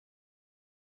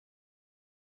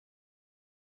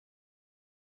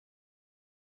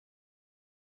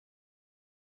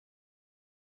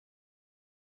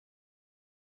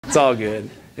It's all good.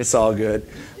 It's all good.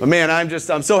 But man,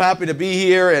 I'm so happy to be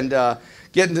here and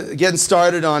getting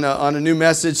started on a new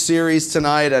message series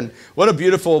tonight. And what a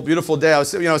beautiful, beautiful day. I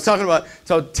was talking about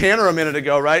Tanner a minute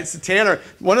ago, right? So Tanner,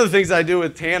 one of the things I do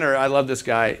with Tanner, I love this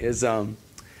guy, is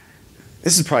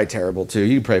this is probably terrible too.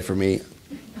 You can pray for me.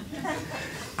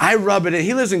 I rub it in.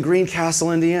 He lives in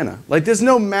Greencastle, Indiana. Like, there's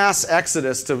no mass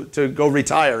exodus to go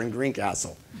retire in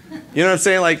Greencastle. You know what I'm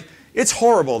saying? Like, it's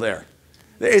horrible there.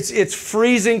 It's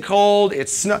freezing cold.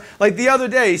 It's snow. Like the other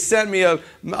day, he sent me a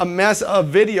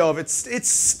video of it's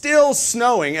still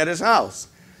snowing at his house.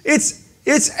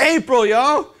 It's April,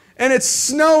 yo, and it's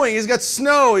snowing. He's got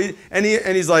snow, and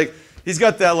he's like. He's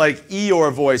got that like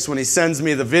Eeyore voice when he sends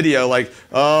me the video, like,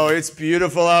 oh, it's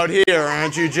beautiful out here,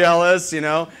 aren't you jealous, you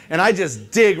know? And I just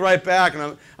dig right back,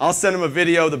 and I'll send him a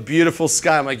video of the beautiful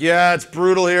sky. I'm like, yeah, it's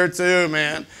brutal here too,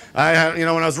 man. When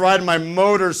I was riding my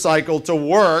motorcycle to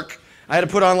work, I had to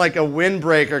put on like a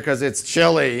windbreaker because it's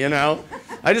chilly, you know?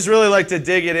 I just really like to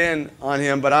dig it in on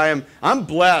him, but I'm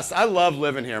blessed. I love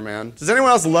living here, man. Does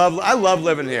anyone else I love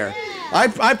living here.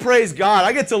 I praise God.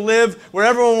 I get to live where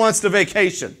everyone wants to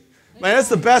vacation. Man, that's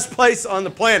the best place on the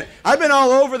planet. I've been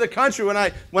all over the country. When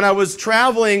I was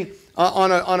traveling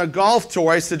on a golf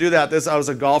tour, I used to do that. I was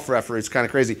a golf referee. It's kind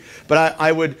of crazy. But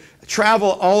I would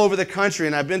travel all over the country,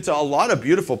 and I've been to a lot of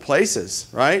beautiful places,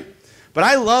 right? But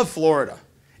I love Florida.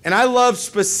 And I love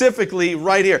specifically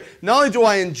right here. Not only do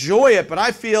I enjoy it, but I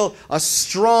feel a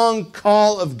strong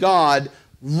call of God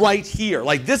right here.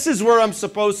 Like, this is where I'm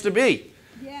supposed to be.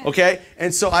 Okay,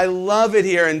 and so I love it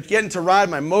here, and getting to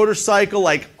ride my motorcycle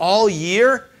like all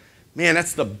year, man,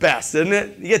 that's the best, isn't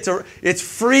it? It's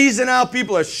freezing out,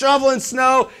 people are shoveling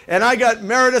snow, and I got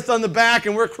Meredith on the back,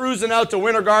 and we're cruising out to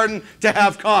Winter Garden to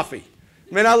have coffee.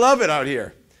 Man, I love it out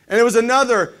here. And it was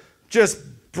another just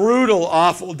brutal,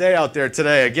 awful day out there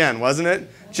today again, wasn't it?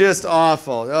 Just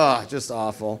awful. Oh, just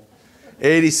awful.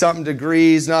 80-something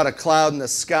degrees, not a cloud in the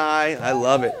sky. I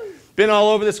love it. Been all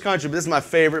over this country, but this is my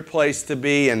favorite place to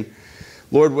be, and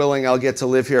Lord willing, I'll get to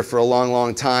live here for a long,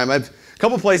 long time. A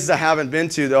couple places I haven't been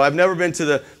to, though. I've never been to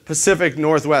the Pacific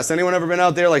Northwest. Anyone ever been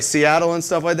out there, like Seattle and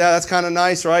stuff like that? That's kind of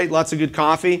nice, right? Lots of good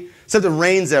coffee. Except it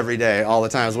rains every day all the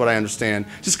time is what I understand.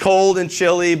 Just cold and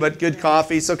chilly, but good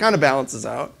coffee, so it kind of balances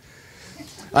out.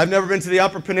 I've never been to the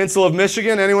Upper Peninsula of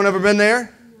Michigan. Anyone ever been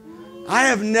there?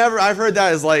 I've heard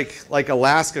that is like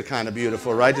Alaska kind of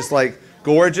beautiful, right? Just like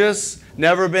gorgeous.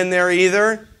 Never been there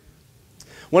either.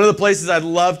 One of the places I'd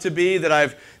love to be that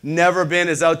I've never been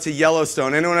is out to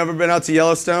Yellowstone. Anyone ever been out to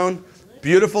Yellowstone?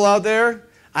 Beautiful out there?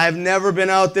 I've never been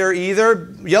out there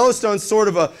either. Yellowstone's sort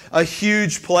of a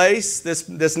huge place,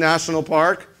 this national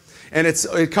park. And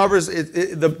it covers,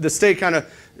 the state kind of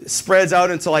spreads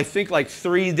out into I think like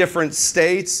 3 different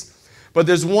states. But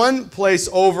there's one place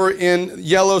over in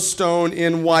Yellowstone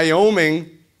in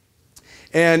Wyoming.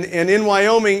 And in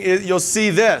Wyoming, you'll see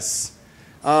this.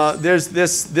 There's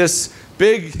this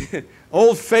big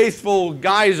Old Faithful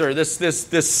geyser,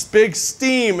 this big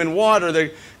steam and water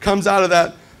that comes out of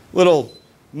that little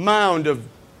mound of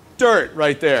dirt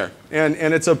right there. And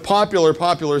it's a popular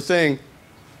thing.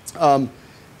 I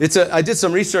did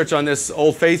some research on this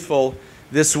Old Faithful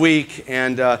this week,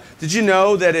 and did you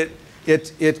know that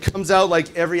it comes out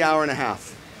like every hour and a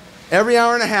half? Every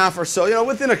hour and a half or so,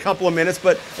 within a couple of minutes,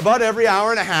 but about every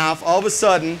hour and a half, all of a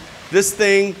sudden, this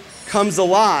thing comes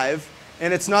alive,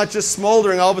 and it's not just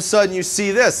smoldering. All of a sudden, you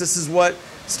see this. This is what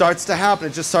starts to happen.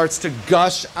 It just starts to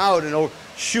gush out, and it'll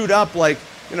shoot up like,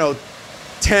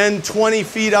 10, 20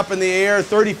 feet up in the air,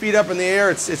 30 feet up in the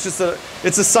air. It's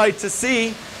a sight to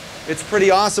see. It's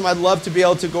pretty awesome. I'd love to be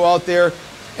able to go out there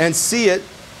and see it.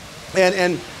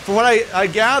 And from what I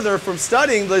gather from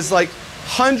studying, there's like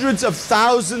hundreds of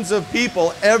thousands of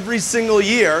people every single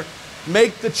year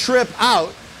make the trip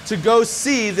out to go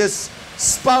see this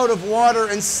spout of water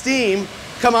and steam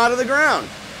come out of the ground.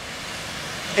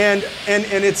 And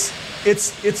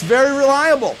it's very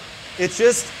reliable. It's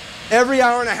just every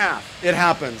hour and a half it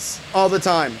happens all the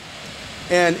time.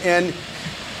 And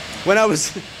when I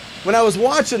was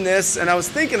watching this and I was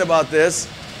thinking about this,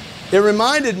 it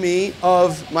reminded me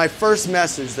of my first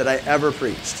message that I ever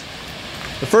preached.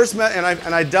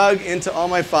 And I dug into all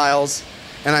my files,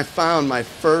 and I found my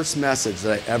first message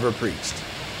that I ever preached.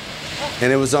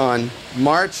 And it was on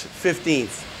March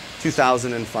 15th,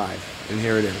 2005. And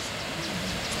here it is.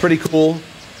 It's pretty cool.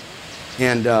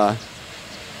 And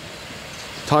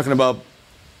talking about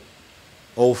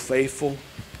Old Faithful.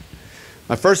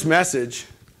 My first message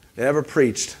that I ever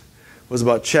preached was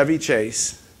about Chevy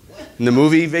Chase in the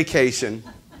movie Vacation.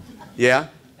 Yeah?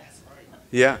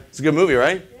 Yeah, it's a good movie,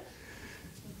 right?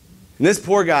 And this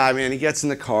poor guy, man, he gets in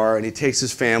the car and he takes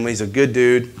his family. He's a good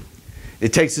dude. He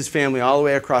takes his family all the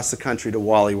way across the country to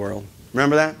Wally World.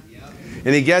 Remember that? Yep.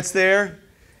 And he gets there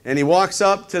and he walks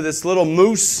up to this little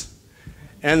moose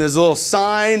and there's a little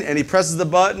sign and he presses the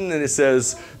button and it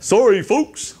says, "Sorry,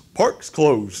 folks, park's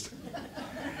closed."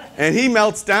 And he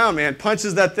melts down, man,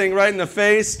 punches that thing right in the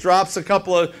face, drops a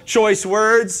couple of choice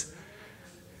words.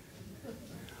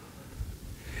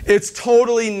 It's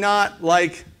totally not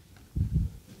like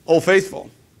Old Faithful.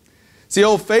 See,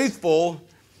 Old Faithful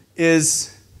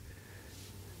is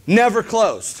never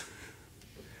closed.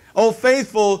 Old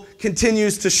Faithful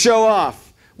continues to show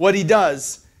off what he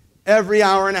does every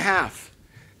hour and a half.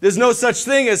 There's no such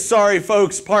thing as "sorry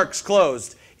folks, park's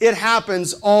closed." It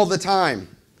happens all the time.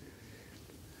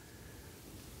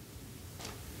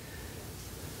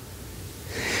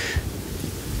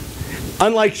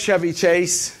 Unlike Chevy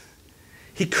Chase,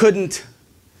 he couldn't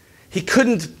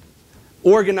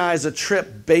organize a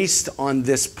trip based on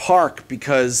this park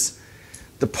because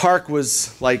the park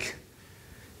was like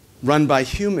run by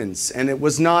humans and it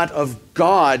was not of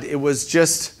God. It was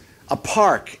just a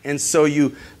park. And so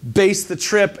you base the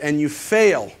trip and you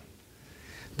fail.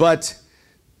 But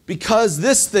because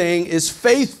this thing is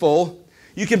faithful,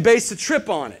 you can base the trip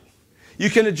on it.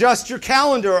 You can adjust your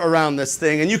calendar around this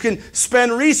thing and you can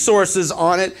spend resources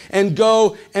on it and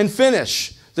go and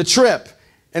finish the trip.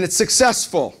 And it's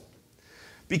successful.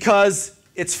 Because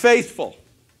it's faithful.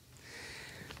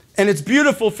 And it's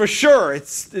beautiful for sure.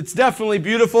 It's definitely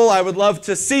beautiful. I would love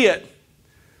to see it.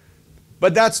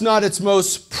 But that's not its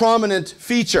most prominent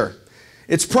feature.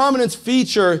 Its prominent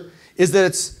feature is that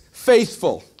it's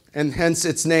faithful, and hence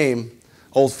its name,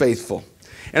 Old Faithful.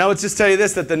 And I would just tell you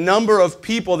this, that the number of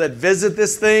people that visit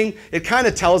this thing, it kind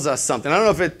of tells us something. I don't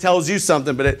know if it tells you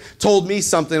something, but it told me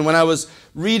something when I was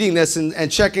reading this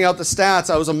and checking out the stats.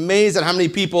 I was amazed at how many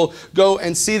people go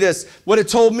and see this. What it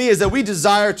told me is that we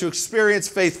desire to experience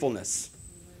faithfulness.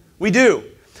 We do.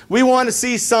 We want to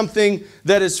see something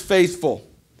that is faithful.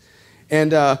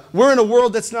 And we're in a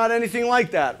world that's not anything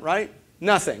like that, right?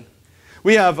 Nothing.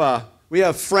 We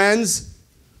have friends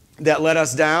that let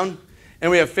us down. And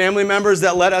we have family members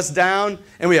that let us down,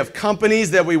 and we have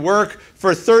companies that we work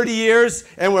for 30 years,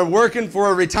 and we're working for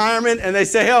a retirement, and they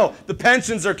say, "Oh, the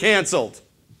pensions are canceled."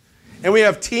 And we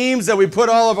have teams that we put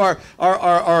all of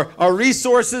our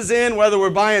resources in, whether we're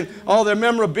buying all their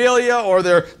memorabilia or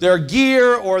their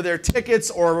gear or their tickets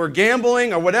or we're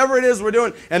gambling or whatever it is we're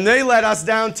doing, and they let us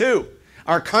down too.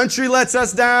 Our country lets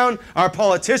us down, our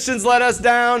politicians let us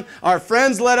down, our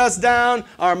friends let us down,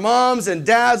 our moms and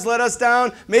dads let us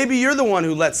down. Maybe you're the one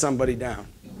who let somebody down.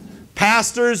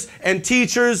 Pastors and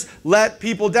teachers let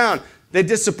people down. They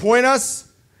disappoint us.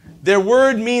 Their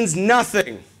word means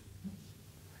nothing.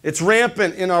 It's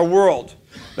rampant in our world.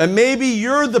 And maybe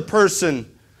you're the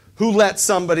person who let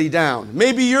somebody down.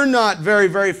 Maybe you're not very,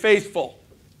 very faithful.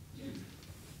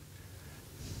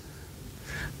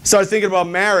 Started thinking about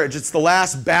marriage. It's the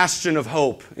last bastion of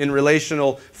hope in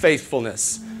relational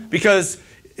faithfulness. Because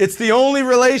it's the only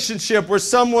relationship where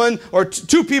someone or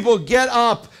two people get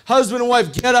up, husband and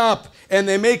wife get up, and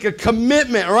they make a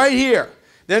commitment right here.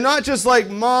 They're not just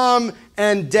like mom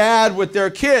and dad with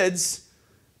their kids.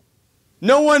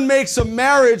 No one makes a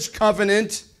marriage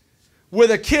covenant with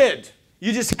a kid.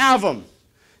 You just have them.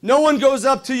 No one goes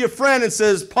up to your friend and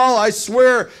says, "Paul, I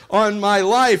swear on my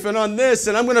life and on this,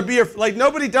 and I'm going to be your..." Like,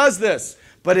 nobody does this.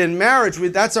 But in marriage,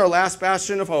 that's our last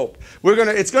bastion of hope.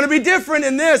 It's going to be different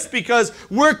in this because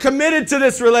we're committed to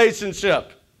this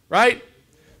relationship, right?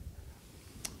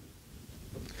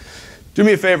 Do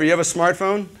me a favor. You have a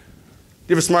smartphone? Do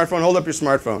you have a smartphone? Hold up your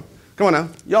smartphone. Come on now.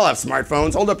 Y'all have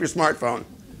smartphones. Hold up your smartphone.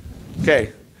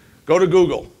 Okay. Go to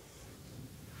Google.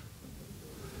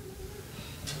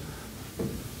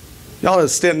 Y'all are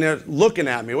standing there looking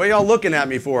at me. What are y'all looking at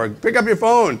me for? Pick up your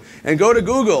phone and go to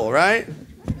Google, right?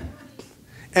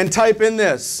 And type in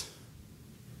this.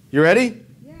 You ready?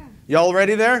 Yeah. Y'all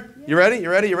ready there? Yeah. You ready? You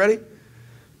ready? You ready?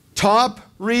 Top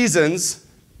reasons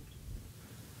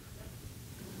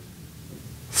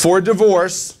for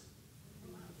divorce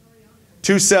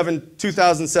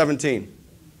 2017.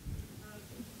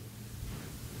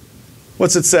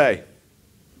 What's it say?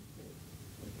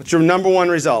 What's your number one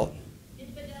result?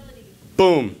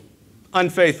 Boom.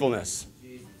 Unfaithfulness.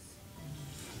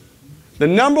 The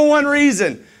number one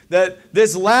reason that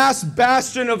this last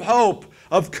bastion of hope,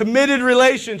 of committed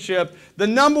relationship, the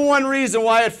number one reason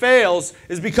why it fails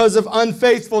is because of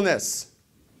unfaithfulness.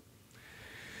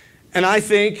 And I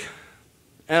think,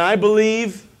 and I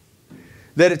believe,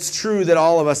 that it's true that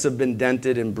all of us have been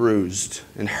dented and bruised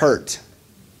and hurt,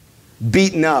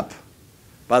 beaten up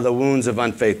by the wounds of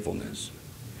unfaithfulness.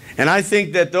 And I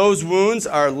think that those wounds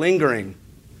are lingering.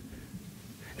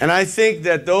 And I think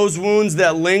that those wounds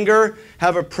that linger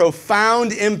have a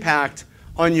profound impact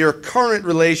on your current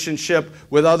relationship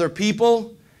with other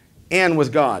people and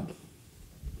with God.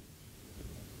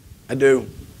 I do.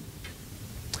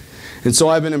 And so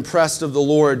I've been impressed of the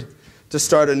Lord to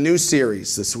start a new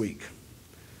series this week.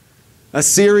 A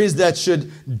series that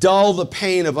should dull the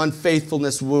pain of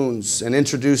unfaithfulness wounds and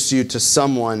introduce you to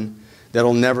someone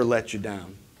that'll never let you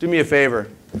down. Do me a favor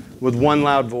with one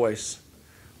loud voice.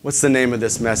 What's the name of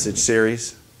this message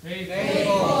series?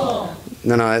 Faithful.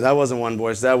 No, that wasn't one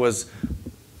voice. That was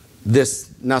this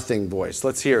nothing voice.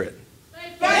 Let's hear it.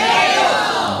 Faithful.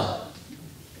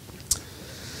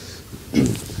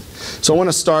 So I want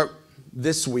to start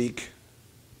this week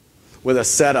with a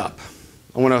setup.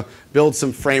 I want to build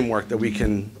some framework that we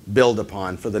can build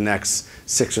upon for the next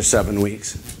 6 or 7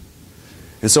 weeks.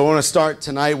 And so I want to start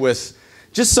tonight with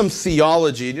just some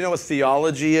theology. Do you know what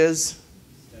theology is?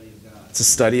 Study of God. It's a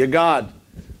study of God,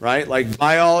 right? Like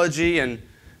biology, and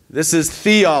this is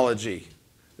theology.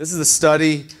 This is the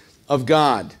study of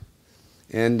God.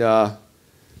 And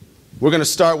we're going to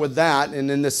start with that. And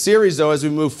in this series, though, as we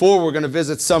move forward, we're going to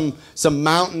visit some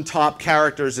mountaintop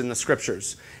characters in the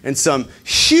Scriptures and some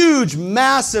huge,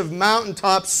 massive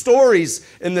mountaintop stories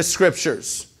in the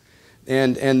Scriptures.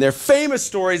 And they're famous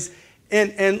stories.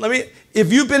 And let me,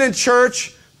 if you've been in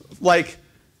church, like,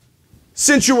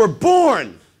 since you were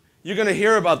born, you're going to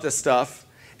hear about this stuff.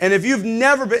 And if you've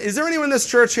never been, is there anyone in this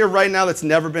church here right now that's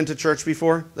never been to church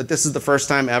before? That this is the first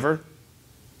time ever?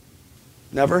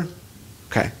 Never?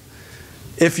 Okay.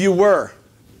 If you were,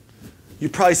 you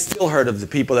probably still heard of the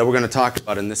people that we're going to talk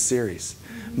about in this series.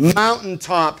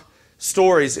 Mountaintop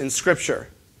stories in Scripture.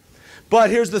 But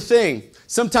here's the thing.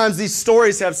 Sometimes these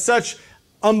stories have such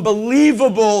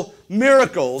unbelievable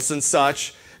miracles and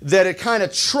such that it kind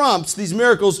of trumps, these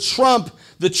miracles trump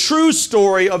the true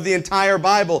story of the entire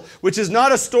Bible, which is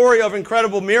not a story of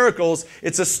incredible miracles.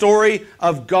 It's a story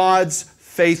of God's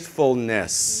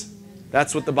faithfulness.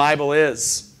 That's what the Bible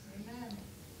is.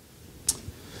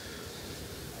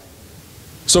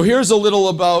 So here's a little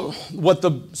about what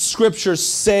the Scriptures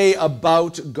say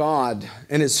about God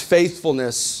and His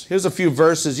faithfulness. Here's a few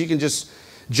verses. You can just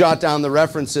jot down the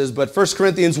references. But 1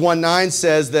 Corinthians 1:9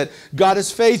 says that God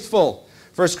is faithful.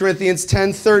 1 Corinthians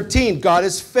 10:13, God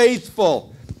is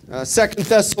faithful. 2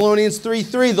 Thessalonians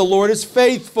 3:3, the Lord is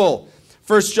faithful.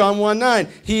 1 John 1:9,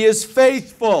 He is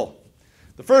faithful.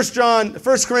 The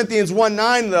 1 Corinthians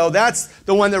 1:9, though, that's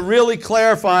the one that really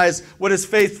clarifies what His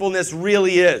faithfulness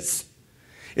really is.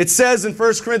 It says in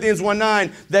 1 Corinthians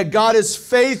 1:9 that God is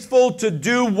faithful to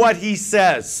do what He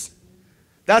says.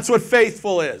 That's what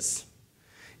faithful is.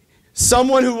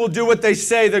 Someone who will do what they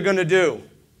say they're going to do.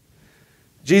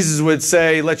 Jesus would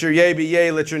say, let your yea be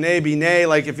yea, let your nay be nay.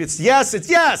 Like if it's yes, it's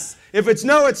yes. If it's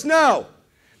no, it's no.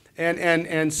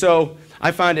 And so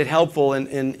I find it helpful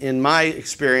in my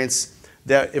experience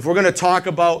that if we're going to talk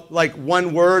about like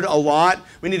one word a lot,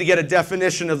 we need to get a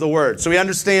definition of the word so we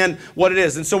understand what it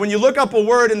is. And so when you look up a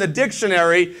word in the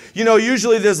dictionary, you know,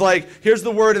 usually there's like, here's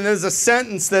the word, and there's a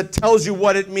sentence that tells you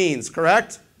what it means,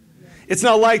 correct? Yeah. It's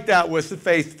not like that with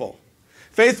faithful.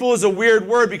 Faithful is a weird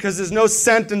word because there's no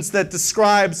sentence that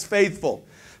describes faithful.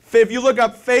 If you look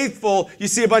up faithful, you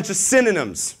see a bunch of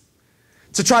synonyms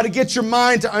to try to get your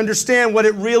mind to understand what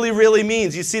it really, really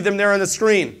means. You see them there on the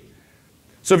screen.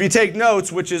 So if you take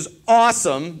notes, which is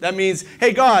awesome, that means,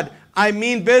 hey, God, I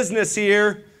mean business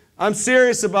here. I'm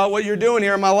serious about what you're doing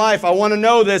here in my life. I want to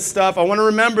know this stuff. I want to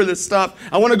remember this stuff.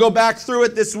 I want to go back through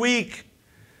it this week.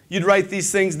 You'd write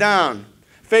these things down.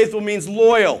 Faithful means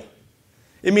loyal.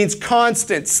 It means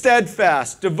constant,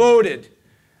 steadfast, devoted,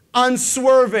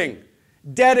 unswerving,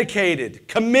 dedicated,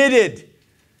 committed,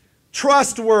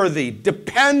 trustworthy,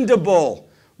 dependable,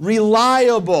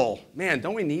 reliable. Man,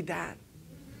 don't we need that?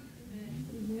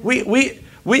 We need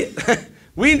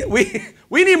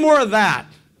more of that.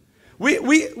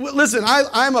 Listen,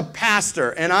 I'm a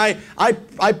pastor and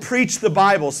I preach the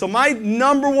Bible. So my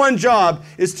number one job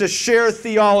is to share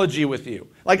theology with you.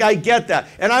 Like I get that.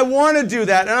 And I want to do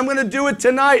that. And I'm going to do it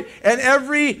tonight. And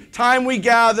every time we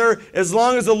gather, as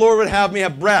long as the Lord would have me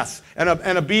have breath and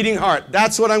a beating heart,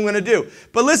 that's what I'm going to do.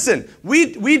 But listen,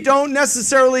 we don't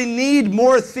necessarily need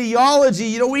more theology.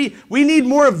 You know, we need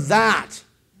more of that.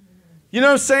 You know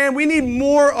what I'm saying? We need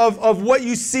more of what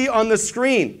you see on the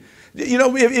screen. You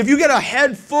know, if you get a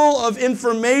head full of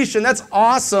information, that's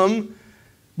awesome.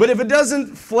 But if it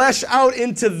doesn't flesh out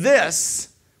into this,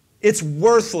 it's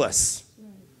worthless.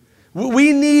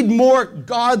 We need more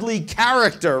godly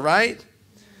character, right?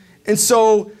 And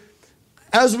so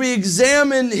As we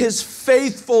examine his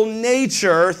faithful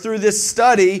nature through this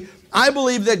study, I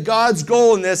believe that God's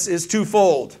goal in this is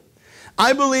twofold.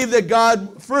 I believe that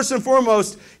God, first and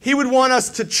foremost, he would want us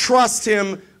to trust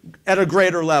him at a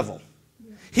greater level.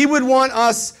 He would want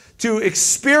us to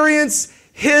experience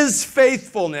his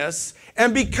faithfulness,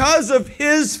 and because of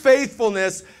his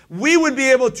faithfulness, we would be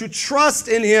able to trust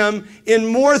in him in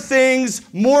more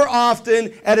things, more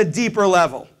often, at a deeper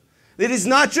level. That he's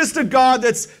not just a God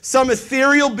that's some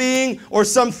ethereal being or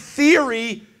some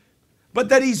theory, but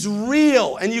that he's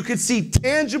real, and you can see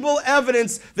tangible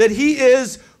evidence that he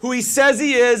is who he says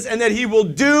he is, and that he will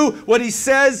do what he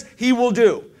says he will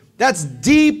do. That's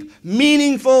deep,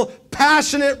 meaningful,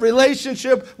 passionate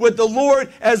relationship with the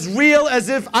Lord, as real as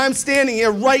if I'm standing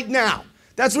here right now.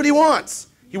 That's what he wants.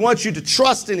 He wants you to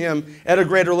trust in him at a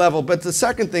greater level. But the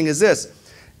second thing is this,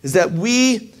 is that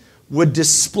we would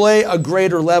display a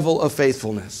greater level of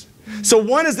faithfulness. So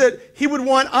one is that he would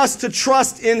want us to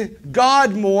trust in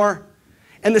God more.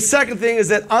 And the second thing is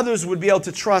that others would be able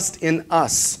to trust in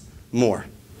us more.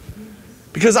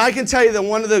 Because I can tell you that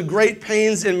one of the great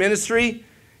pains in ministry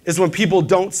is when people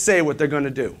don't say what they're going to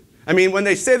do. I mean, when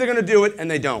they say they're going to do it and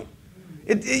they don't.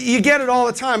 You get it all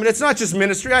the time. And it's not just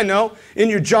ministry, I know. In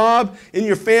your job, in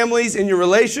your families, in your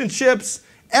relationships,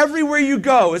 everywhere you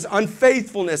go is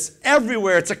unfaithfulness.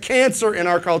 Everywhere. It's a cancer in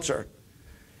our culture.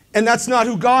 And that's not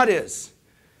who God is.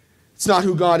 It's not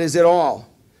who God is at all.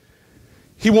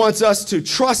 He wants us to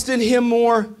trust in him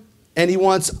more, and he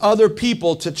wants other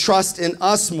people to trust in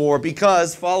us more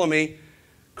because, follow me,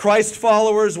 Christ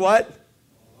followers, what?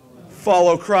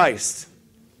 Follow Christ.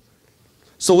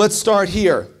 So let's start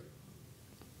here.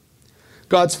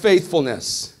 God's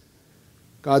faithfulness.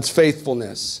 God's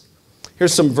faithfulness.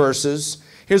 Here's some verses.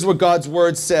 Here's what God's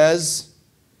word says.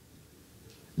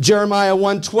 Jeremiah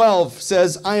 1:12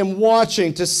 says, I am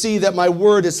watching to see that my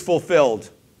word is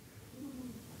fulfilled.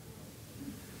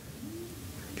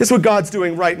 Guess what God's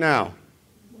doing right now?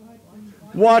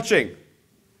 Watching.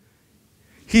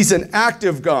 He's an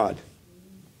active God.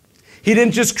 He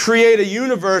didn't just create a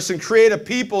universe and create a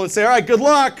people and say, all right, good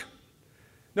luck.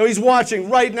 No, he's watching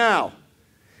right now.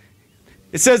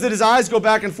 It says that his eyes go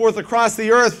back and forth across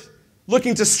the earth,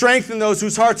 looking to strengthen those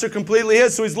whose hearts are completely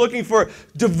his. So he's looking for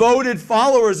devoted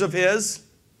followers of his.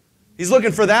 He's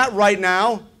looking for that right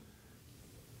now.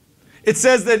 It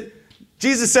says that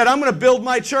Jesus said, I'm going to build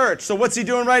my church. So what's he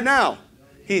doing right now?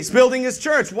 He's building his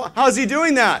church. How's he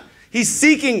doing that? He's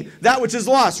seeking that which is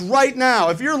lost right now.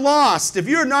 If you're lost, if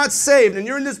you're not saved and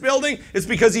you're in this building, it's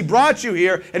because he brought you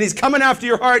here and he's coming after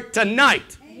your heart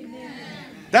tonight. Amen.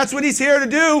 That's what he's here to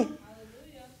do. Hallelujah.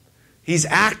 He's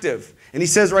active. And he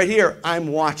says right here, I'm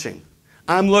watching.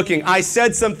 I'm looking. I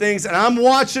said some things and I'm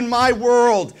watching my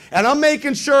world. And I'm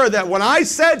making sure that when I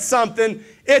said something,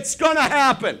 it's going to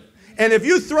happen. And if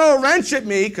you throw a wrench at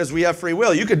me, because we have free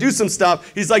will, you could do some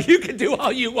stuff. He's like, you can do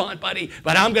all you want, buddy,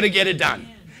 but I'm going to get it done.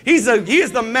 He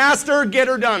is the master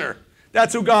getter-doner.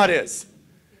 That's who God is.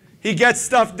 He gets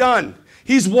stuff done.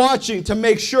 He's watching to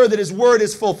make sure that his word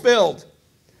is fulfilled.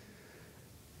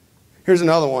 Here's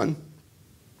another one.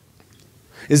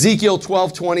 Ezekiel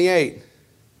 12:28.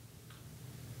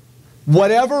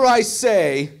 Whatever I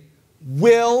say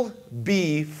will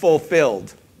be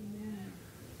fulfilled.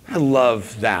 I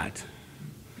love that.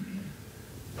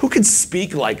 Who could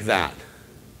speak like that?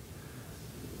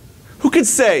 Who could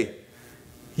say,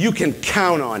 you can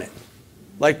count on it?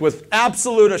 Like with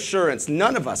absolute assurance.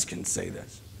 None of us can say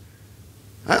this.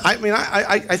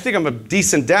 I think I'm a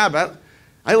decent dad.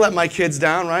 I let my kids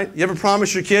down, right? You ever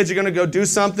promise your kids you're going to go do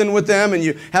something with them and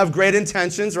you have great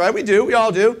intentions, right? We do. We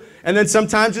all do. And then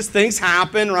sometimes just things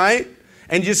happen, right?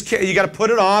 And you got to put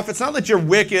it off. It's not that you're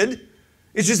wicked.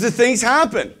 It's just that things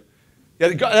happen.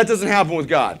 That doesn't happen with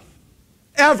God.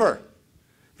 Ever.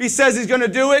 If he says he's going to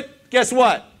do it, guess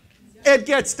what? It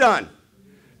gets done.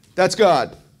 That's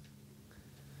God.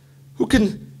 Who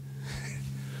can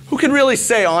really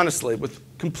say honestly, with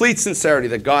complete sincerity,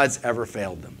 that God's ever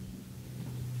failed them?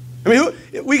 I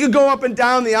mean, we could go up and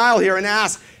down the aisle here and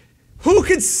ask, who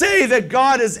could say that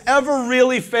God has ever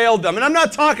really failed them? And I'm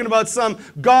not talking about some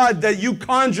God that you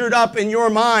conjured up in your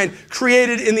mind,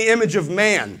 created in the image of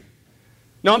man.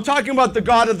 No, I'm talking about the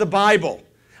God of the Bible.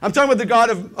 I'm talking about the God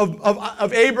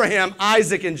of Abraham,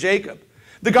 Isaac, and Jacob.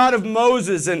 The God of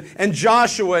Moses and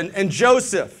Joshua and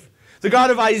Joseph. The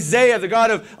God of Isaiah, the God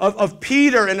of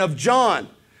Peter and of John.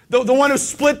 The one who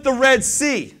split the Red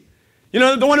Sea. You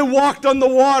know, the one who walked on the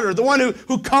water. The one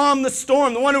who calmed the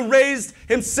storm. The one who raised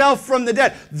himself from the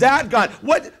dead. That God.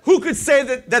 Who could say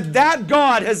that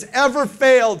God has ever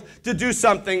failed to do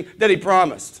something that he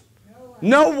promised?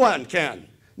 No one can.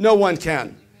 No one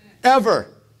can. Ever.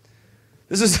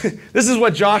 This is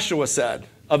what Joshua said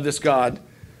of this God.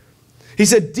 He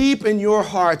said, deep in your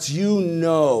hearts you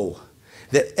know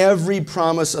that every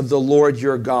promise of the Lord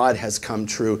your God has come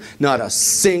true. Not a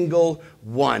single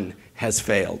one has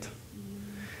failed.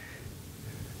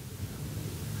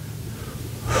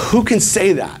 Who can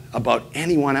say that about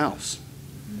anyone else?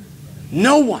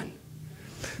 No one.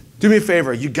 Do me a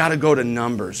favor, you got to go to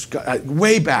Numbers.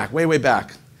 Way back, way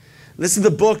back. This is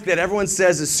the book that everyone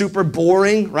says is super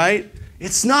boring, right?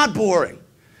 It's not boring.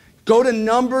 Go to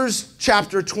Numbers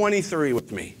chapter 23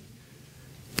 with me.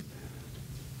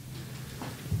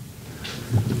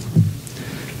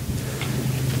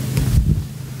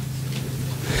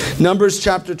 Numbers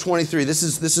chapter 23. This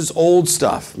is old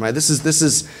stuff, right? This is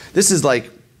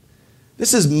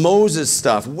Moses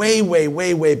stuff,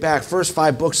 way back, first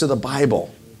 5 books of the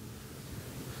Bible.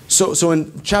 So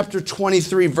in chapter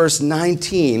 23, verse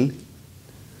 19,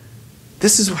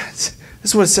 this is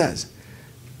what it says.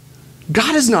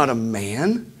 God is not a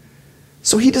man,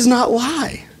 so he does not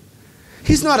lie.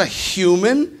 He's not a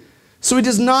human, so he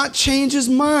does not change his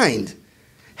mind.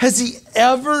 Has he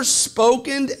ever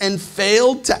spoken and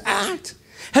failed to act?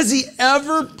 Has he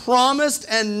ever promised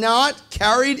and not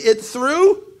carried it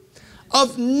through?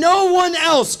 Of no one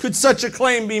else could such a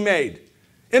claim be made.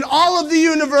 In all of the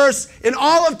universe, in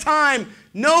all of time,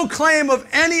 no claim of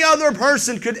any other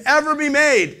person could ever be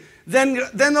made than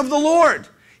of the Lord.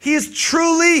 He is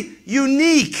truly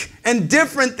unique and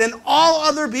different than all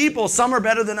other people. Some are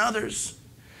better than others.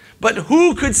 But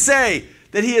who could say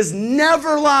that he has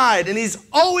never lied and he's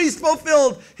always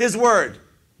fulfilled his word?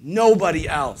 Nobody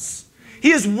else. He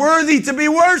is worthy to be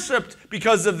worshiped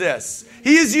because of this.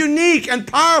 He is unique and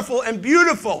powerful and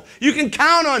beautiful. You can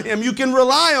count on him. You can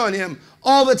rely on him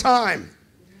all the time.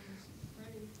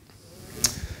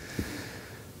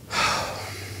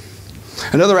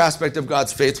 Another aspect of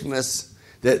God's faithfulness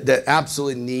that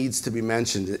absolutely needs to be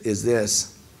mentioned is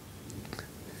this,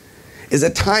 is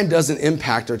that time doesn't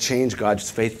impact or change God's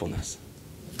faithfulness.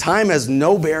 Time has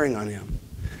no bearing on him.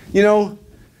 You know,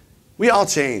 we all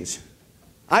change.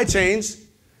 I change.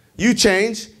 You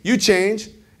change. You change.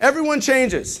 Everyone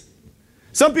changes.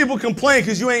 Some people complain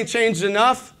because you ain't changed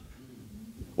enough.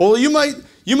 Well, they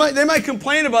might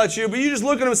complain about you, but you just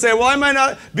look at them and say, well, I might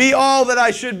not be all that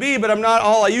I should be, but I'm not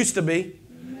all I used to be.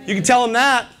 You can tell them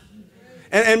that.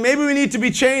 And maybe we need to be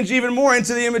changed even more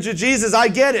into the image of Jesus. I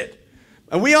get it.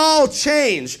 And we all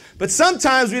change, but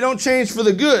sometimes we don't change for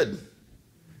the good.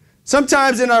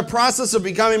 Sometimes in our process of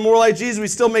becoming more like Jesus, we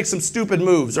still make some stupid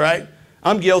moves, right?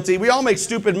 I'm guilty. We all make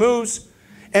stupid moves.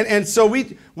 And so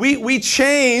we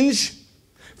change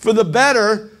for the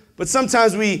better, but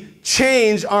sometimes we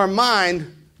change our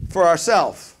mind for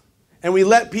ourselves. And we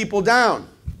let people down.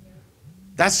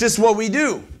 That's just what we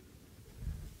do.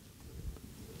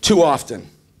 Too often.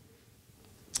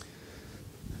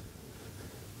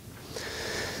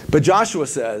 But Joshua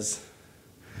says,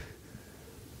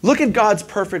 look at God's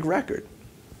perfect record.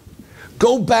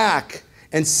 Go back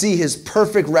and see his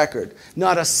perfect record.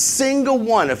 Not a single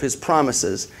one of his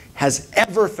promises has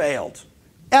ever failed.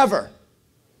 Ever.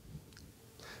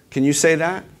 Can you say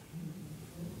that?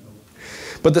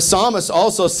 But the psalmist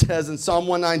also says in Psalm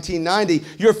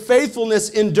 119:90, your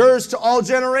faithfulness endures to all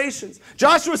generations.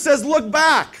 Joshua says, look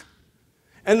back.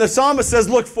 And the psalmist says,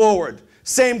 look forward.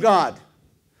 Same God.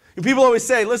 And people always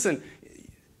say, listen,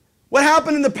 what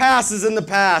happened in the past is in the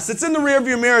past. It's in the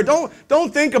rearview mirror.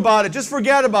 Don't think about it. Just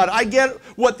forget about it. I get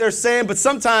what they're saying, but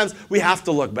sometimes we have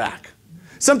to look back.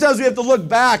 Sometimes we have to look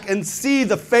back and see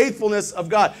the faithfulness of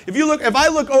God. If I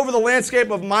look over the landscape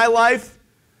of my life,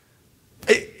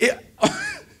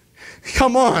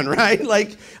 come on, right?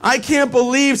 Like, I can't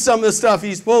believe some of the stuff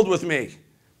he's pulled with me.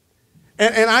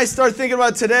 And I start thinking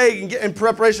about today, in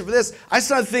preparation for this, I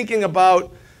started thinking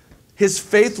about his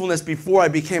faithfulness before I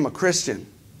became a Christian.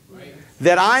 Right.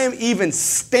 That I am even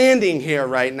standing here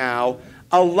right now,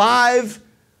 alive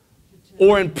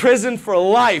or in prison for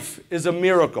life, is a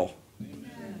miracle.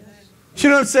 Amen. You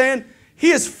know what I'm saying? He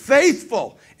is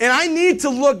faithful. And I need to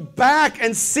look back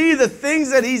and see the things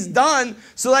that he's done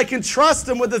so that I can trust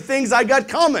him with the things I got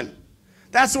coming.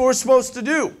 That's what we're supposed to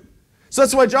do. So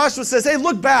that's why Joshua says, hey,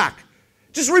 look back.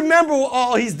 Just remember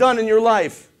all he's done in your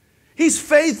life. He's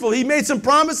faithful. He made some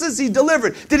promises. He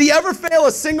delivered. Did he ever fail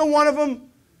a single one of them?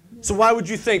 So why would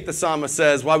you think, the psalmist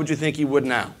says, why would you think he would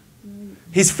now?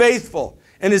 He's faithful.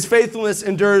 And his faithfulness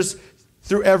endures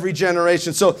through every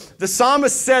generation. So the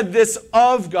psalmist said this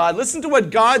of God. Listen to what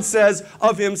God says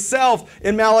of himself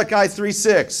in Malachi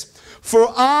 3:6.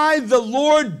 For I, the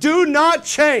Lord, do not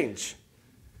change.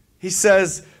 He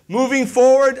says, moving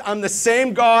forward, I'm the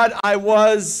same God I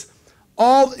was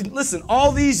all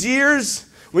these years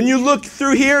when you look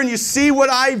through here and you see what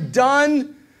I've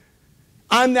done,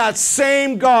 I'm that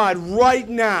same God right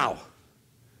now.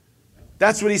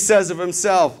 That's what he says of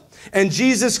himself. And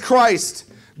Jesus Christ,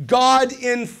 God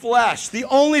in flesh, the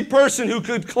only person who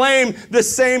could claim the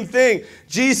same thing.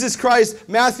 Jesus Christ,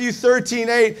 Matthew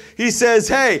 13:8, he says,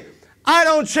 hey, I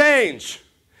don't change.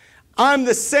 I'm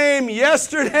the same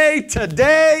yesterday,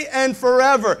 today, and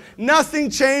forever. Nothing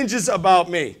changes about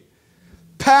me.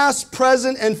 Past,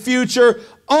 present, and future,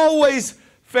 always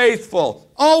faithful,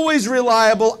 always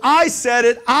reliable. I said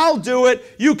it, I'll do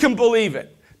it, you can believe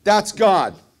it. That's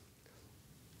God.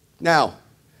 Now,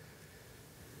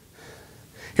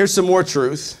 here's some more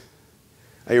truth.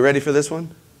 Are you ready for this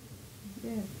one?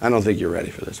 Yeah. I don't think you're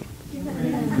ready for this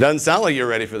one. Doesn't sound like you're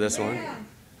ready for this one.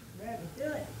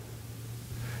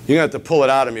 You're going to have to pull it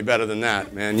out of me better than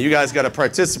that, man. You guys got to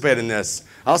participate in this.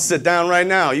 I'll sit down right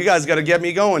now. You guys got to get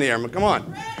me going here. Come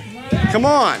on. Come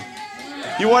on.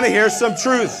 You want to hear some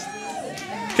truth.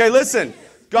 Okay, listen.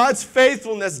 God's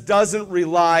faithfulness doesn't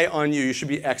rely on you. You should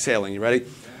be exhaling. You ready?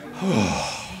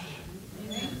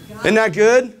 Isn't that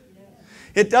good?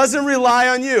 It doesn't rely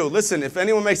on you. Listen, if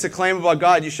anyone makes a claim about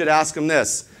God, you should ask him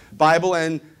this. Bible,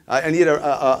 and I need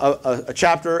a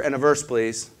chapter and a verse,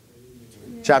 please.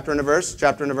 Chapter and a verse?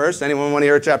 Chapter and a verse? Anyone want to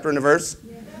hear a chapter and a verse?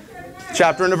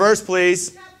 Chapter and a verse,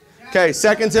 please. Okay,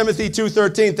 2 Timothy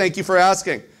 2:13. Thank you for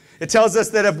asking. It tells us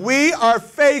that if we are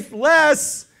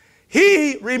faithless,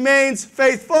 he remains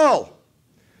faithful.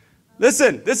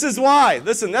 Listen, this is why.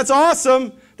 Listen, that's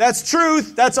awesome. That's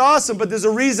truth. That's awesome. But there's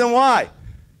a reason why.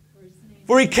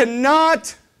 For he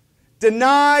cannot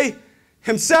deny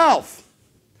himself.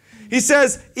 He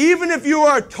says, even if you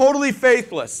are totally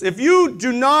faithless, if you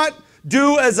do not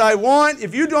do as I want,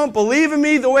 if you don't believe in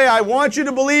me the way I want you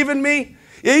to believe in me,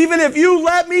 even if you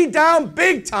let me down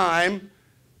big time,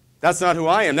 that's not who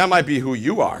I am. That might be who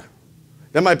you are.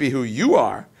 That might be who you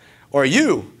are. Or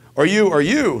you, or you, or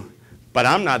you. But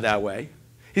I'm not that way.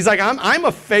 He's like, I'm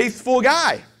a faithful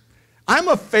guy. I'm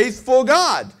a faithful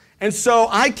God. And so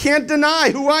I can't deny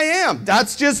who I am.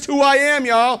 That's just who I am,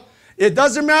 y'all. It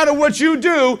doesn't matter what you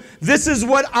do. This is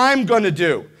what I'm going to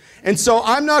do. And so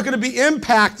I'm not going to be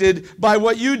impacted by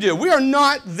what you do. We are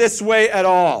not this way at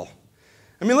all.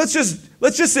 I mean, let's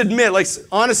just admit, like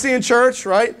honesty in church,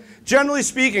 right? Generally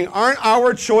speaking, aren't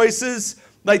our choices,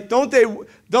 like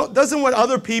doesn't what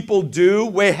other people do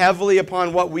weigh heavily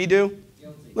upon what we do?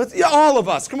 All of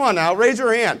us, come on now, raise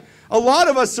your hand. A lot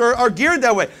of us are geared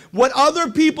that way. What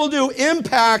other people do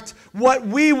impact what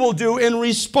we will do in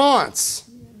response.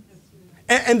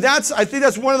 And I think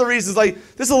that's one of the reasons, like,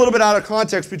 this is a little bit out of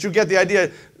context, but you get the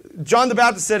idea. John the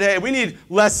Baptist said, hey, we need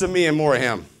less of me and more of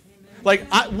him. Like,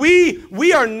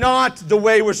 we are not the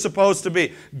way we're supposed to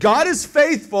be. God is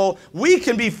faithful. We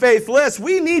can be faithless.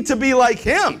 We need to be like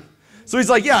him. So he's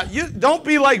like, yeah, you don't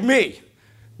be like me.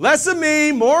 Less of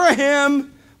me, more of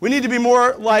him. We need to be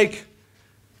more like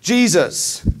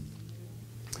Jesus.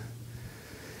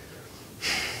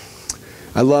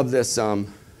 I love this.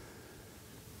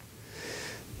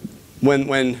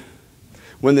 When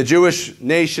the Jewish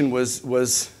nation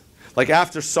was like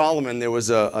after Solomon, there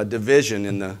was a division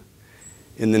in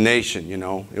the nation. You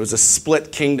know, it was a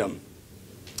split kingdom,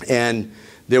 and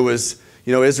there was,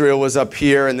 you know, Israel was up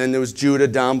here, and then there was Judah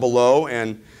down below,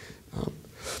 and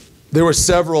there were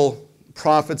several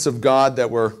prophets of God that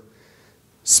were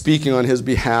speaking on his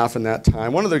behalf in that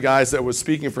time. One of the guys that was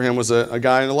speaking for him was a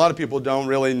guy, and a lot of people don't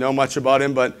really know much about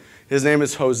him, but his name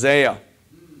is Hosea.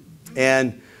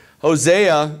 And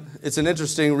Hosea, it's an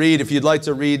interesting read. If you'd like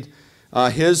to read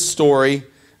his story,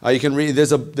 you can read.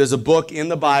 There's a book in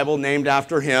the Bible named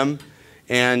after him,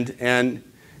 and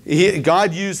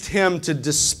God used him to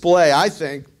display, I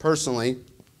think, personally,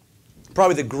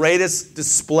 probably the greatest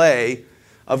display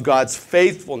of God's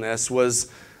faithfulness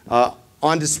was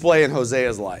on display in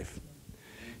Hosea's life.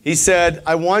 He said,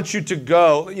 I want you to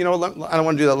go. You know, I don't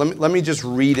want to do that. Let me just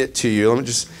read it to you.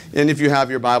 And if you have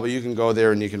your Bible, you can go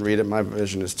there and you can read it. My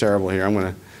vision is terrible here. I'm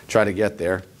going to try to get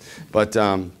there. But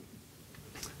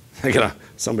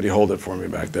somebody hold it for me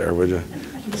back there, would you?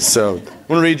 So I'm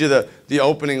going to read you the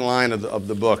opening line of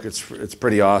the book. It's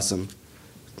pretty awesome.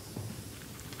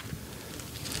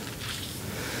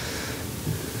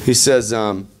 He says,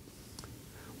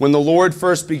 when the Lord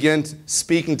first began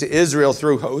speaking to Israel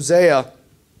through Hosea,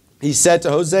 he said to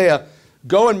Hosea,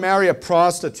 go and marry a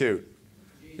prostitute.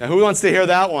 Now, who wants to hear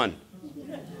that one?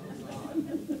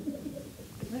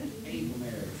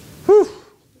 Whew.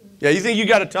 Yeah, you think you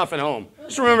got it tough at home.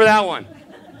 Just remember that one.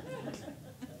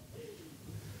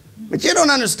 But you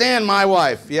don't understand my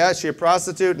wife. Yeah, is she a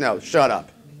prostitute? No, shut up.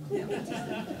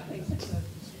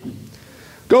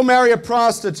 Go marry a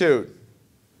prostitute.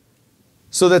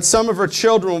 so that some of her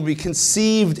children will be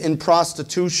conceived in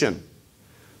prostitution.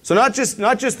 So not just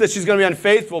that she's going to be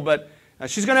unfaithful, but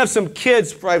she's going to have some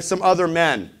kids by some other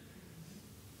men.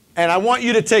 And I want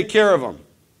you to take care of them.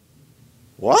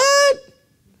 What?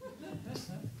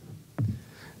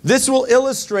 This will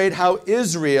illustrate how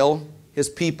Israel, his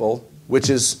people, which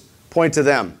is point to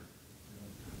them.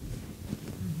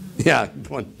 Yeah,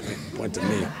 point to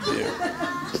me.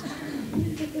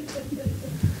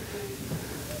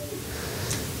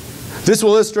 This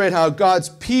will illustrate how God's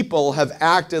people have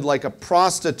acted like a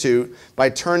prostitute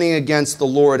by turning against the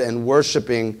Lord and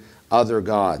worshiping other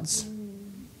gods.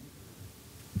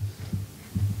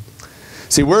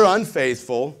 See, we're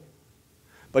unfaithful,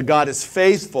 but God is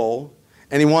faithful,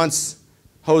 and he wants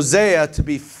Hosea to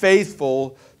be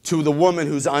faithful to the woman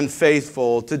who's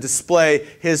unfaithful, to display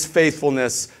his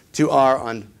faithfulness to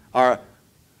our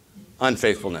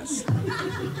unfaithfulness.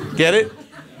 Get it?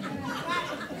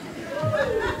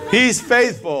 He's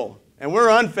faithful, and we're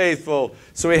unfaithful.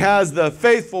 So he has the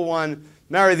faithful one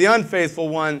marry the unfaithful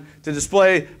one to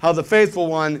display how the faithful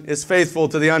one is faithful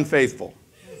to the unfaithful.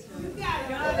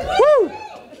 Woo!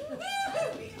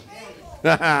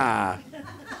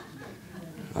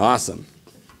 Awesome.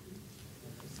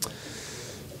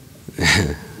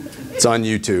 It's on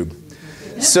YouTube.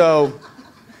 So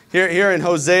here in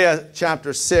Hosea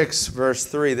chapter 6, verse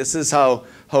 3, this is how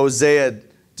Hosea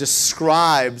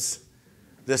describes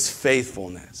this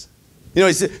faithfulness. You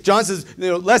know, John says,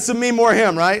 less of me, more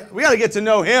him, right? We got to get to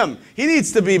know him. He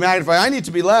needs to be magnified. I need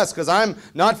to be less because I'm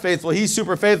not faithful. He's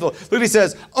super faithful. Look what he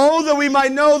says. Oh, that we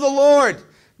might know the Lord.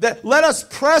 That let us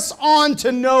press on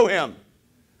to know him.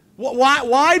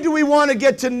 Why do we want to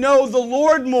get to know the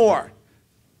Lord more?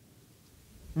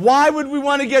 Why would we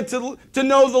want to get to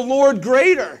know the Lord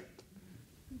greater?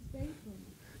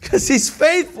 Because he's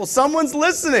faithful. Someone's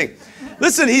listening.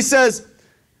 Listen, he says,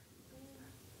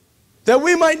 that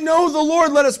we might know the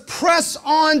Lord, let us press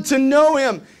on to know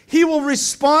him. He will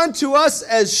respond to us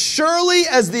as surely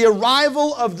as the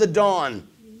arrival of the dawn.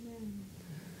 Amen.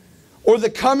 Or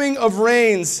the coming of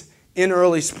rains in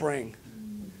early spring.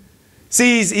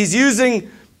 See, he's using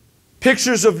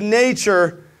pictures of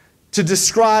nature to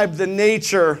describe the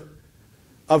nature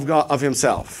of God, of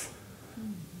himself.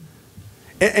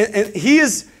 And he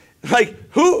is like,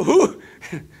 who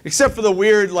except for the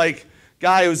weird, like,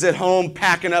 guy who's at home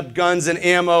packing up guns and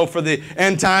ammo for the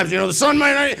end times. The sun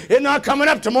might not coming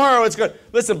up tomorrow. It's good.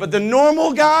 Listen, but the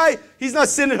normal guy, he's not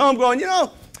sitting at home going,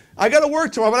 I got to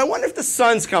work tomorrow, but I wonder if the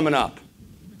sun's coming up.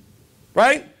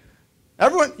 Right?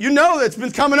 Everyone, it's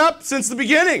been coming up since the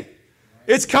beginning.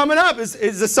 It's coming up.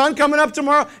 Is the sun coming up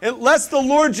tomorrow? Unless the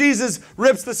Lord Jesus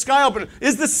rips the sky open.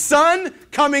 Is the sun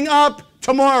coming up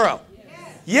tomorrow?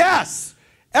 Yes.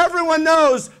 Everyone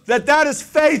knows that is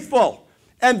faithful.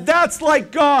 And that's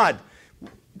like God.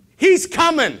 He's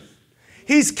coming.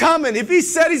 He's coming. If he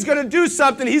said he's going to do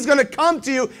something, he's going to come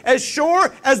to you as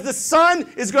sure as the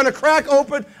sun is going to crack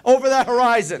open over that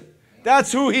horizon.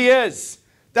 That's who he is.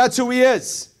 That's who he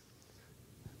is.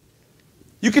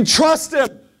 You can trust him.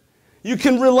 You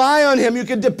can rely on him. You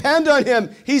can depend on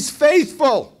him. He's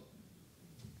faithful.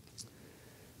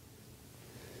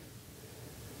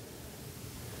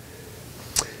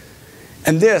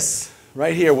 And this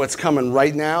right here, what's coming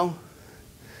right now,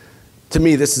 to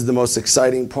me, this is the most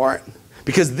exciting part.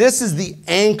 Because this is the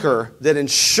anchor that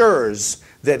ensures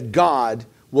that God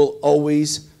will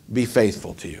always be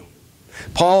faithful to you.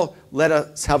 Paul let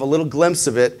us have a little glimpse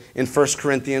of it in 1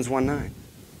 Corinthians 1:9,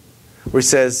 where he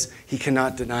says he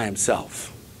cannot deny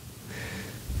himself.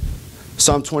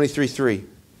 Psalm 23:3,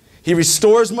 he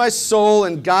restores my soul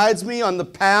and guides me on the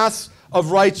path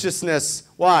of righteousness.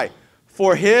 Why?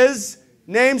 For his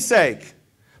namesake.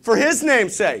 For his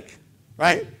namesake.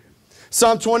 Right?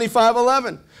 Psalm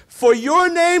 25:11. For your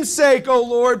name's sake, O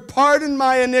Lord, pardon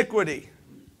my iniquity.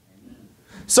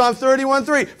 Psalm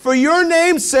 31:3. For your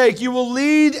name's sake, you will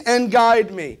lead and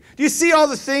guide me. Do you see all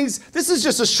the things? This is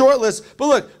just a short list. But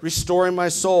look, restoring my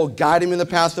soul, guiding me in the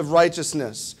path of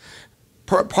righteousness.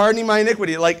 Pardoning my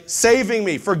iniquity, like saving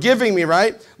me, forgiving me,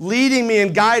 right? Leading me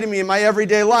and guiding me in my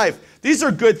everyday life. These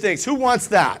are good things. Who wants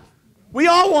that? We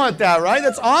all want that, right?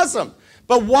 That's awesome.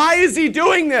 But why is he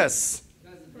doing this?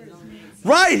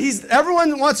 Right.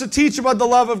 Everyone wants to teach about the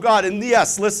love of God. And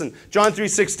yes, listen, John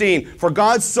 3:16, for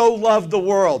God so loved the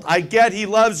world. I get he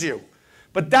loves you.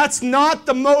 But that's not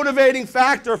the motivating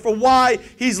factor for why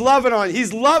he's loving on you.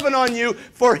 He's loving on you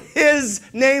for his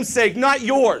namesake, not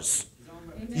yours.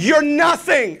 You're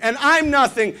nothing, and I'm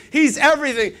nothing. He's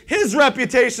everything. His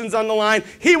reputation's on the line.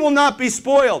 He will not be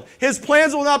spoiled. His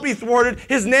plans will not be thwarted.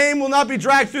 His name will not be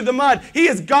dragged through the mud. He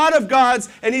is God of gods,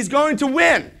 and he's going to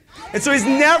win. And so he's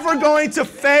never going to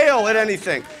fail at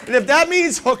anything. And if that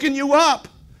means hooking you up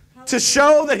to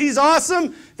show that he's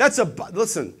awesome,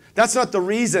 listen, that's not the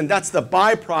reason. That's the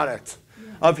byproduct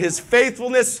of his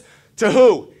faithfulness to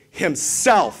who?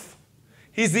 Himself.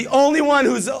 He's the only one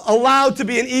who's allowed to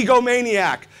be an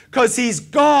egomaniac because he's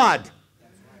God.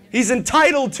 He's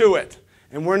entitled to it.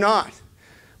 And we're not.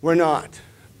 We're not.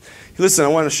 Listen, I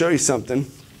want to show you something.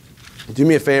 Do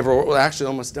me a favor. We're actually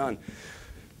almost done.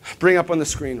 Bring up on the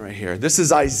screen right here. This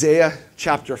is Isaiah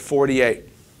chapter 48.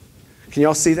 Can you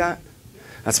all see that?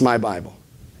 That's my Bible.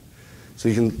 So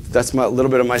that's a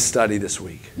little bit of my study this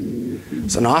week.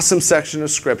 It's an awesome section of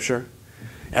Scripture.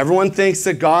 Everyone thinks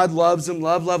that God loves them,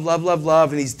 love,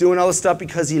 and he's doing all this stuff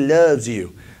because he loves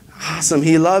you. Awesome,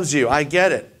 he loves you. I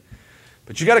get it.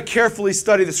 But you got to carefully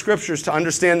study the Scriptures to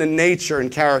understand the nature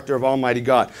and character of Almighty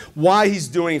God. Why he's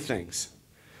doing things.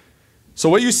 So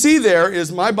what you see there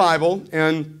is my Bible,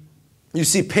 and you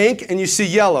see pink and you see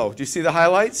yellow. Do you see the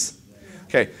highlights?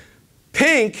 Okay.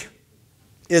 Pink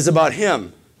is about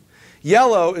him.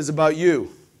 Yellow is about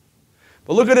you.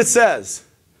 But look what it says.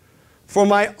 For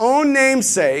my own name's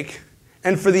sake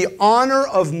and for the honor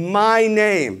of my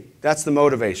name. That's the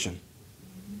motivation.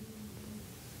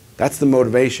 That's the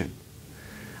motivation.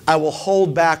 I will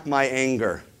hold back my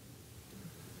anger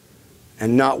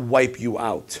and not wipe you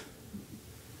out.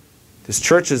 There's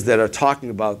churches that are talking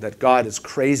about that God is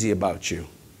crazy about you.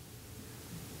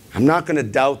 I'm not going to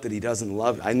doubt that he doesn't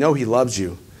love you. I know he loves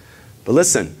you. But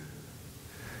listen,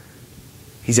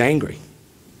 he's angry.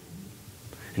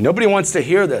 And nobody wants to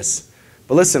hear this.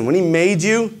 But listen, when he made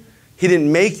you, he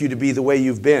didn't make you to be the way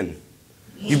you've been.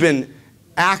 You've been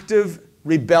active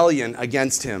rebellion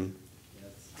against him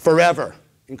forever,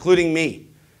 including me.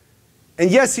 And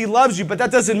yes, he loves you, but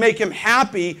that doesn't make him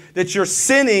happy that you're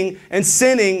sinning and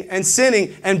sinning and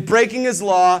sinning and breaking his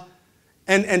law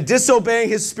and disobeying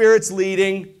his Spirit's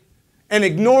leading and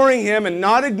ignoring him and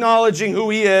not acknowledging who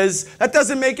he is. That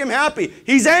doesn't make him happy.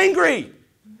 He's angry.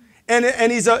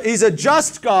 And he's a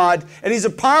just God, and he's a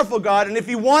powerful God, and if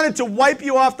he wanted to wipe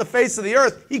you off the face of the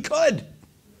earth, he could.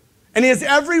 And he has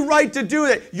every right to do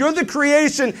that. You're the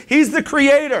creation. He's the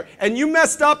creator. And you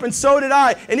messed up, and so did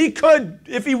I. And he could,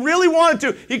 if he really wanted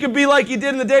to, he could be like he did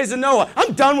in the days of Noah.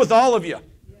 I'm done with all of you.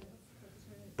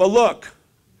 But look,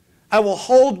 I will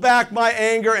hold back my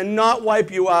anger and not wipe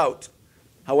you out.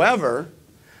 However,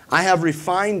 I have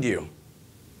refined you.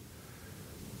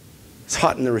 It's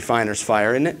hot in the refiner's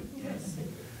fire, isn't it?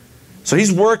 So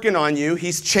he's working on you.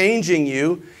 He's changing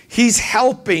you. He's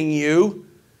helping you.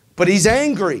 But he's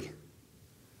angry.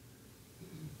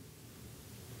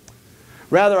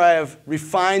 Rather, I have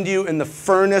refined you in the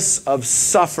furnace of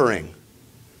suffering.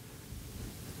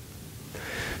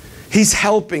 He's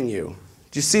helping you.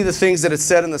 Do you see the things that it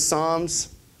said in the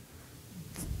Psalms?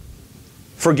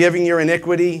 Forgiving your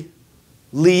iniquity,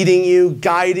 leading you,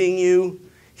 guiding you.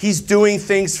 He's doing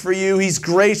things for you. He's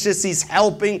gracious. He's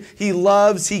helping. He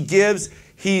loves. He gives.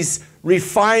 He's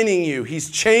refining you. He's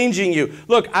changing you.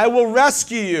 Look, I will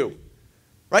rescue you.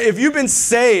 Right? If you've been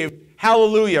saved,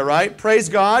 hallelujah, right? Praise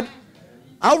God.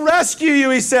 I'll rescue you,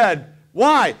 he said.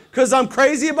 Why? Because I'm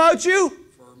crazy about you?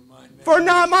 For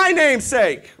not my name's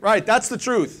sake. Right, that's the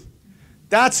truth.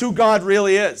 That's who God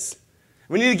really is.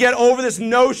 We need to get over this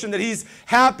notion that he's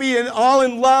happy and all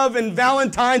in love and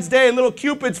Valentine's Day and little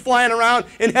cupids flying around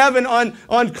in heaven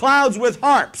on clouds with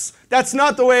harps. That's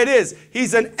not the way it is.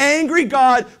 He's an angry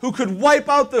God who could wipe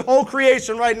out the whole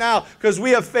creation right now because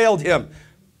we have failed him.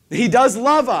 He does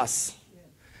love us.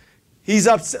 He's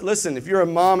upset. Listen, if you're a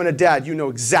mom and a dad, you know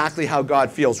exactly how God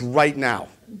feels right now.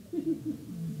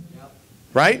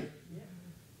 Right?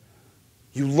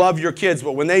 You love your kids,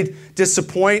 but when they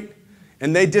disappoint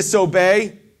and they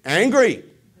disobey, angry. The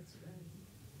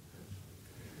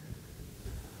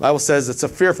Bible says it's a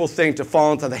fearful thing to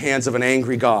fall into the hands of an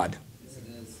angry God.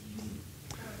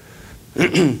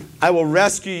 I will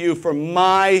rescue you for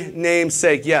my name's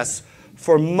sake. Yes,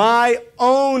 for my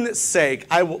own sake.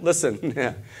 I will,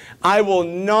 listen, I will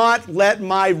not let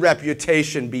my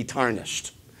reputation be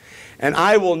tarnished. And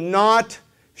I will not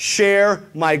share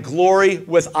my glory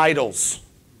with idols.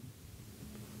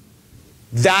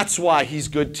 That's why he's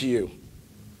good to you.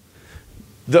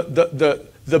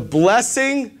 The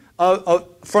blessing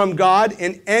from God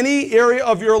in any area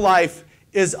of your life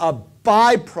is a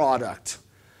byproduct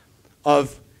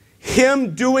of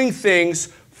him doing things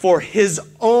for his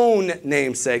own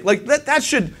name's sake. Like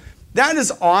that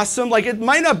is awesome. Like it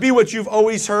might not be what you've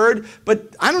always heard,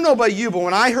 but I don't know about you, but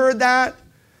when I heard that,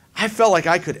 I felt like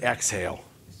I could exhale.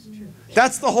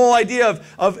 That's the whole idea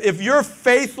of if you're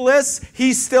faithless,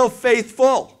 he's still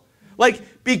faithful. Like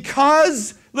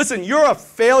because listen, you're a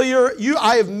failure.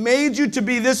 I have made you to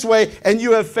be this way, and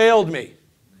you have failed me.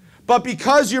 But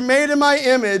because you're made in my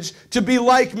image to be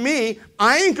like me,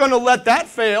 I ain't going to let that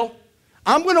fail.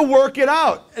 I'm going to work it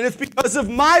out. And it's because of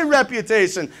my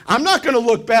reputation. I'm not going to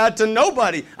look bad to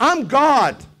nobody. I'm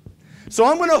God. So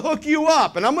I'm going to hook you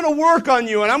up, and I'm going to work on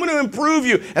you, and I'm going to improve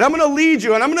you, and I'm going to lead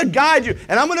you, and I'm going to guide you,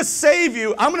 and I'm going to save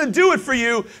you. I'm going to do it for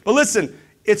you. But listen,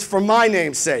 it's for my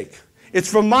name's sake. It's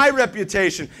for my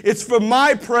reputation. It's for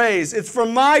my praise. It's for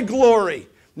my glory.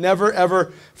 Never,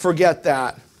 ever forget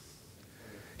that.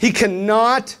 He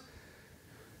cannot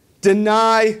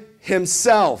deny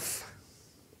himself.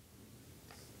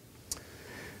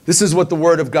 This is what the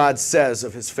Word of God says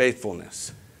of his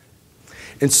faithfulness.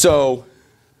 And so,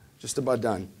 just about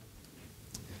done.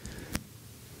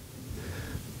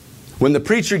 When the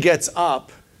preacher gets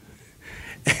up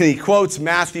and he quotes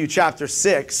Matthew chapter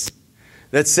 6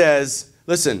 that says,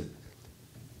 listen,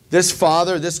 this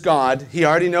Father, this God, he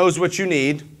already knows what you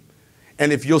need.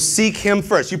 And if you'll seek him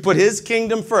first, you put his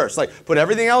kingdom first, like put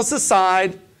everything else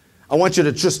aside, I want you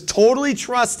to just totally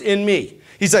trust in me.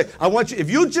 He's like, I want you, if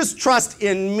you just trust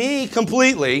in me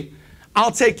completely,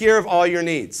 I'll take care of all your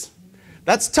needs.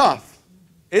 That's tough.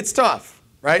 It's tough,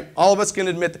 right? All of us can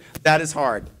admit that is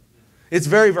hard. It's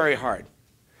very, very hard.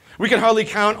 We can hardly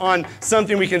count on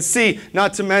something we can see,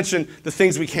 not to mention the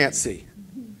things we can't see.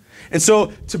 And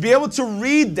so to be able to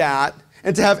read that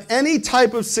and to have any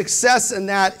type of success in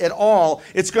that at all,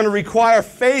 it's going to require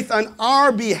faith on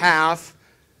our behalf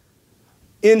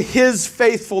in his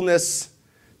faithfulness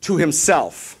to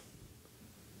himself.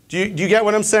 Do you get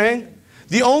what I'm saying?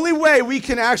 The only way we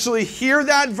can actually hear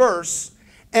that verse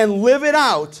and live it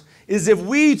out is if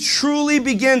we truly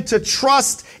begin to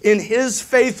trust in his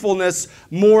faithfulness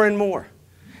more and more.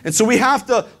 And so we have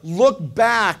to look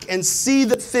back and see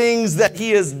the things that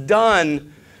he has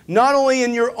done, not only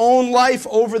in your own life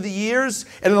over the years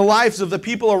and in the lives of the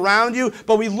people around you,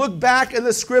 but we look back in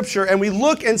the scripture and we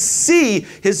look and see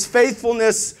his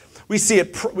faithfulness. We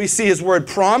see his word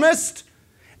promised,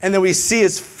 and then we see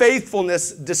his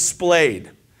faithfulness displayed.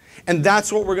 And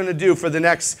that's what we're going to do for the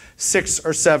next 6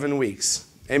 or 7 weeks.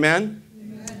 Amen?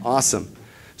 Amen? Awesome.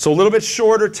 So a little bit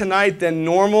shorter tonight than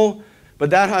normal, but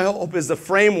that, I hope, is the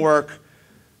framework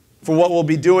for what we'll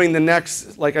be doing the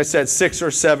next, like I said, 6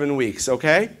 or 7 weeks,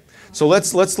 okay? So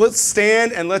let's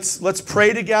stand and let's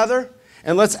pray together,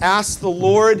 and let's ask the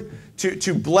Lord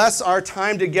to bless our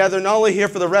time together, not only here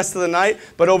for the rest of the night,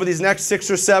 but over these next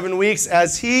 6 or 7 weeks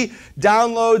as he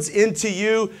downloads into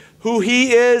you who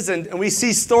he is, and we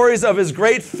see stories of his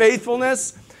great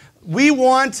faithfulness. We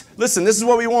want, listen, this is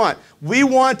what we want. We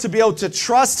want to be able to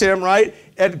trust him, right,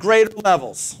 at greater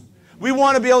levels. We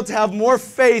want to be able to have more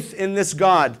faith in this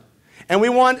God. And we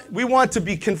want to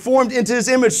be conformed into his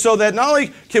image so that not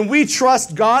only can we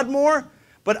trust God more,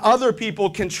 but other people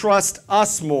can trust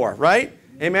us more, right?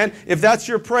 Amen. If that's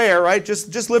your prayer, right,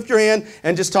 just lift your hand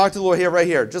and just talk to the Lord here, right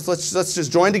here. Let's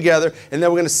just join together, and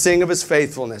then we're going to sing of his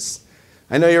faithfulness.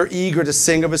 I know you're eager to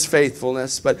sing of his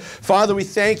faithfulness, but Father, we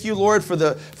thank you, Lord,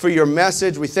 for your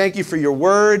message. We thank you for your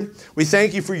word. We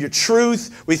thank you for your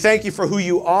truth. We thank you for who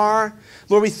you are.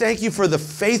 Lord, we thank you for the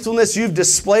faithfulness you've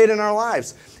displayed in our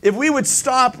lives. If we would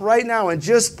stop right now and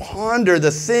just ponder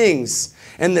the things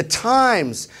and the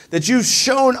times that you've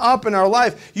shown up in our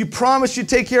life, you promised you'd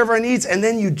take care of our needs, and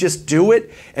then you just do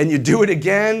it, and you do it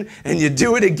again, and you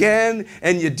do it again,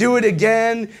 and you do it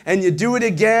again, and you do it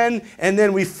again, and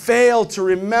then we fail to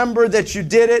remember that you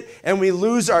did it, and we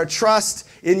lose our trust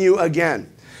in you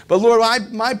again. But Lord,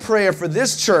 my prayer for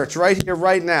this church right here,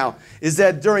 right now, is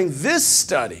that during this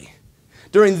study,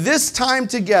 during this time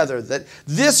together, that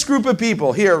this group of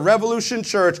people here at Revolution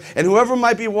Church, and whoever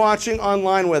might be watching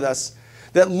online with us,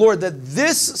 that, Lord, that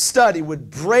this study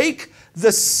would break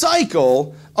the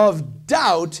cycle of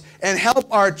doubt and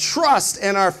help our trust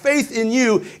and our faith in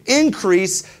you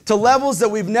increase to levels that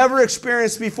we've never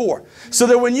experienced before. So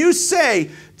that when you say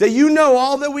that you know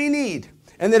all that we need,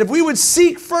 and that if we would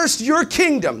seek first your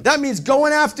kingdom, that means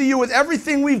going after you with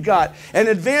everything we've got and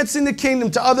advancing the kingdom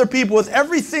to other people with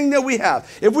everything that we have.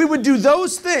 If we would do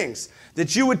those things,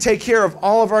 that you would take care of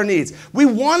all of our needs. We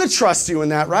want to trust you in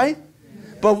that, right?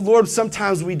 But Lord,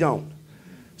 sometimes we don't.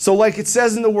 So like it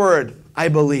says in the word, I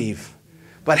believe.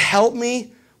 But help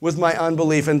me with my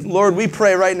unbelief. And Lord, we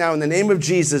pray right now in the name of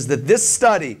Jesus that this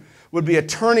study would be a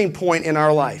turning point in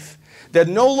our life. That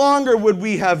no longer would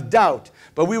we have doubt,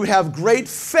 but we would have great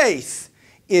faith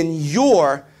in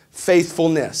your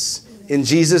faithfulness. In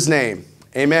Jesus' name,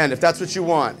 amen. If that's what you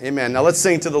want, amen. Now let's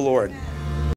sing to the Lord.